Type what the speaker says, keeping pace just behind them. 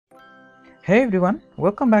Hey everyone,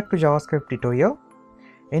 welcome back to JavaScript tutorial.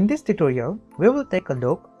 In this tutorial, we will take a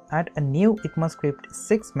look at a new EcmaScript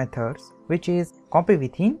 6 methods, which is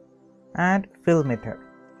copyWithin and fill method.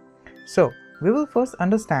 So, we will first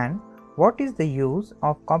understand what is the use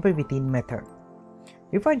of copyWithin method.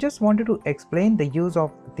 If I just wanted to explain the use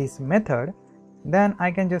of this method, then I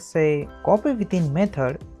can just say copyWithin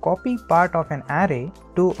method copy part of an array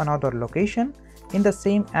to another location in the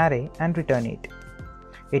same array and return it.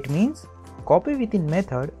 It means copyWithin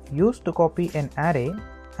method used to copy an array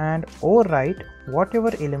and overwrite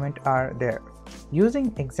whatever element are there.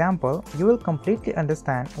 Using example, you will completely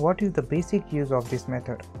understand what is the basic use of this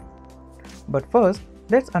method. But first,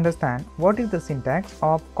 let's understand what is the syntax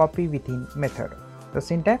of copyWithin method. The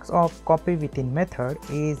syntax of copyWithin method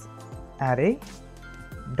is array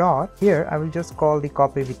dot, here I will just call the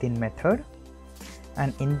copyWithin method,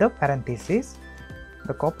 and in the parenthesis,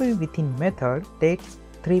 the copyWithin method takes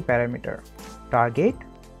three parameters: target,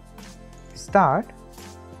 start,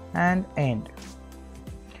 and end.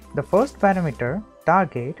 The first parameter,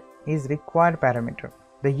 target, is required parameter.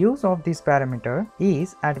 The use of this parameter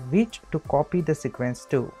is at which to copy the sequence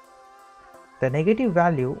to. The negative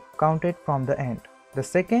value counted from the end. The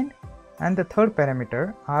second and the third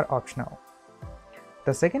parameter are optional.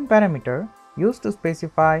 The second parameter used to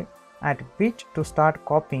specify at which to start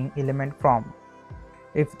copying element from.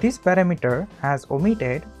 If this parameter has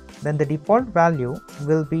omitted, then the default value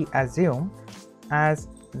will be assumed as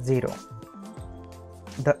 0.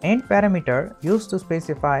 The end parameter used to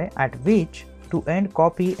specify at which to end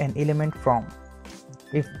copy an element from.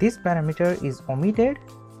 If this parameter is omitted,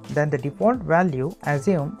 then the default value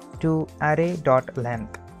assumed to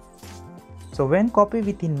array.length. So when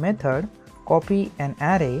copyWithin method copy an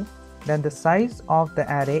array, then the size of the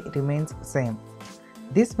array remains same.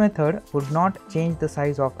 This method would not change the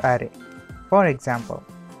size of array. For example,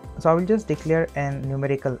 so I will just declare a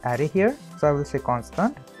numerical array here. So I will say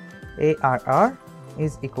constant arr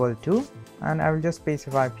is equal to, and I will just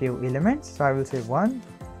specify a few elements. So I will say 1,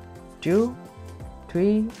 2,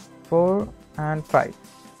 3, 4, and 5.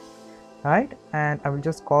 Right, and I will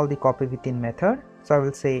just call the copyWithin method. So I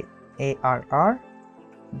will say arr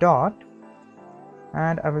dot,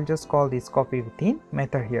 and I will just call this copyWithin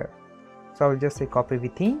method here. So I will just say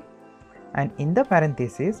copyWithin, and in the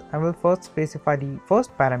parenthesis I will first specify the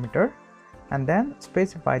first parameter and then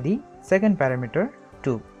specify the second parameter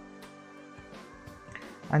too,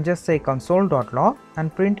 and just say console.log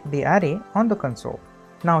and print the array on the console.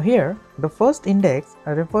 Now here the first index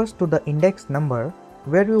refers to the index number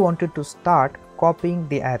where we wanted to start copying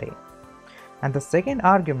the array, and the second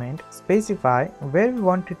argument specify where we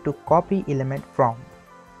wanted to copy element from.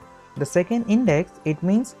 The second index, it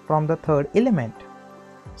means from the third element.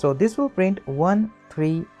 So this will print 1,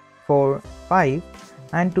 3, 4, 5,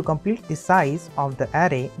 and to complete the size of the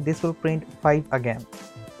array, this will print 5 again.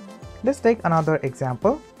 Let's take another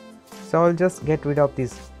example. So I'll just get rid of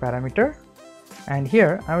this parameter, and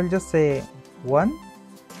here I will just say 1,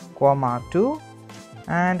 2,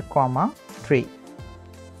 and 3.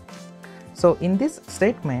 So in this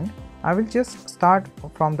statement, I will just start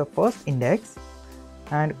from the first index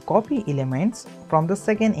and copy elements from the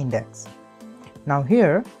second index. Now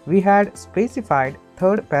here we had specified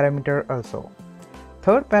third parameter also.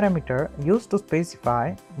 Third parameter used to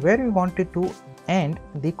specify where we wanted to end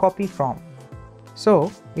the copy from.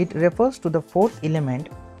 So it refers to the fourth element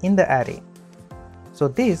in the array. So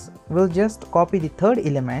this will just copy the third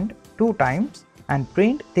element 2 times and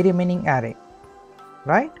print the remaining array.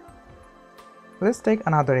 Right? Let's take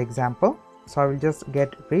another example. So I will just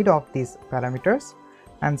get rid of these parameters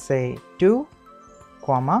and say 2,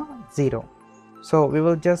 0. So we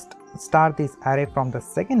will just start this array from the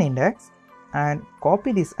second index and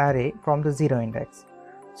copy this array from the 0 index.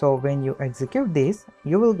 So when you execute this,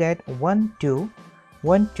 you will get 1, 2,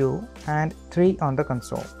 1, 2, and 3 on the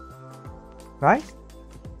console. Right?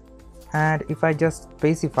 And if I just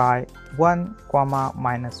specify 1,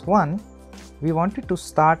 -1, we wanted to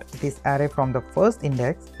start this array from the first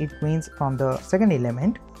index, it means from the second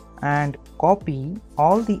element, and copy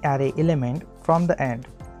all the array element from the end,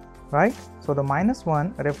 right? So the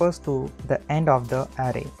 -1 refers to the end of the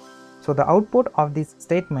array. So the output of this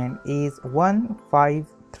statement is 1, 5,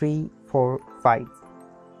 3, 4, 5,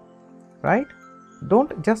 right?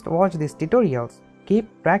 Don't just watch these tutorials, keep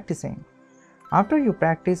practicing. After you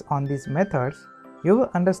practice on these methods, you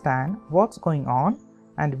will understand what's going on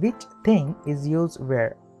and which thing is used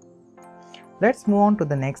where. Let's move on to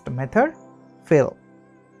the next method, fill.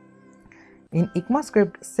 In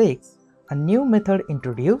EcmaScript 6, a new method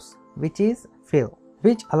introduced, which is fill,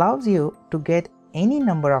 which allows you to get any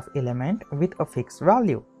number of element with a fixed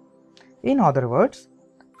value. In other words,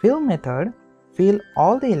 fill method fill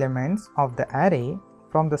all the elements of the array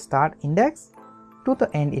from the start index to the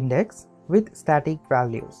end index with static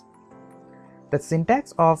values. The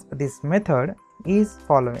syntax of this method is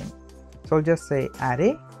following. So I'll just say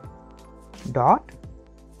array dot,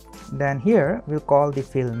 then here we'll call the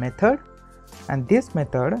fill method, and this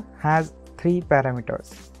method has three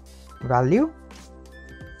parameters: value,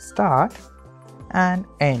 start and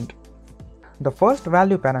end. The first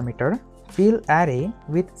value parameter fill array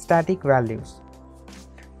with static values.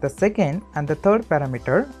 The second and the third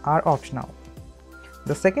parameter are optional.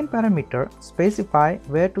 The second parameter specify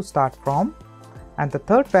where to start from, and the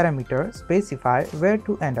third parameter specify where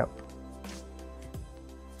to end up.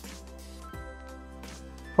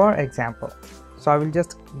 For example, so I will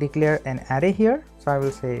just declare an array here. So I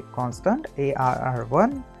will say constant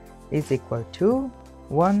arr1 is equal to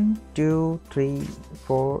 1, 2, 3,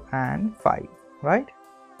 4 and 5, right?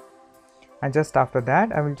 And just after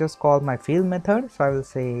that I will just call my fill method. So I will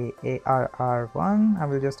say arr1, I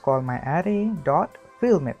will just call my array dot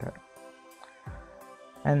fill method.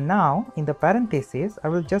 And now in the parentheses I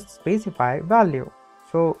will just specify value.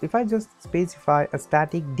 So if I just specify a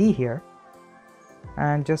static d here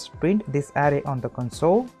and just print this array on the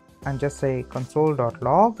console and just say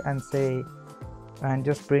console.log and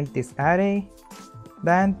just print this array,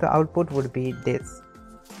 then the output would be this.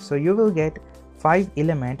 So you will get 5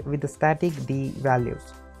 element with the static d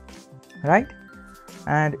values, right?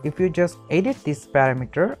 And if you just edit this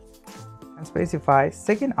parameter and specify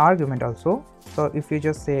second argument also, so if you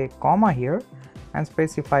just say comma here and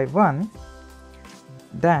specify 1,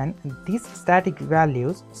 then these static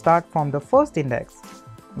values start from the first index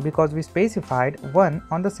because we specified 1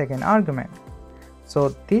 on the second argument.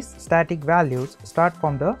 So these static values start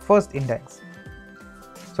from the first index.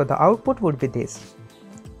 So the output would be this,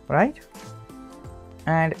 right?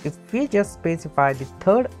 And if we just specify the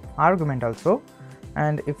third argument also,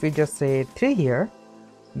 and if we just say 3 here,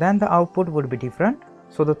 then the output would be different.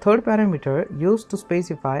 So the third parameter used to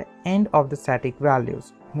specify end of the static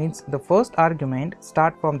values, means the first argument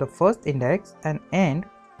start from the first index and end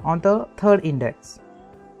on the third index.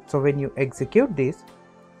 So when you execute this,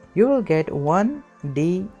 you will get 1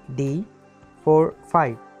 d d 4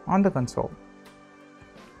 5 on the console,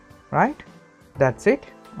 right? That's it.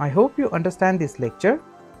 I hope you understand this lecture.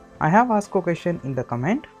 I have asked a question in the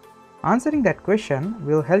comment. Answering that question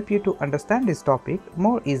will help you to understand this topic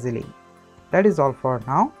more easily. That is all for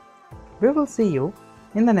now. We will see you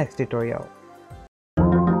in the next tutorial.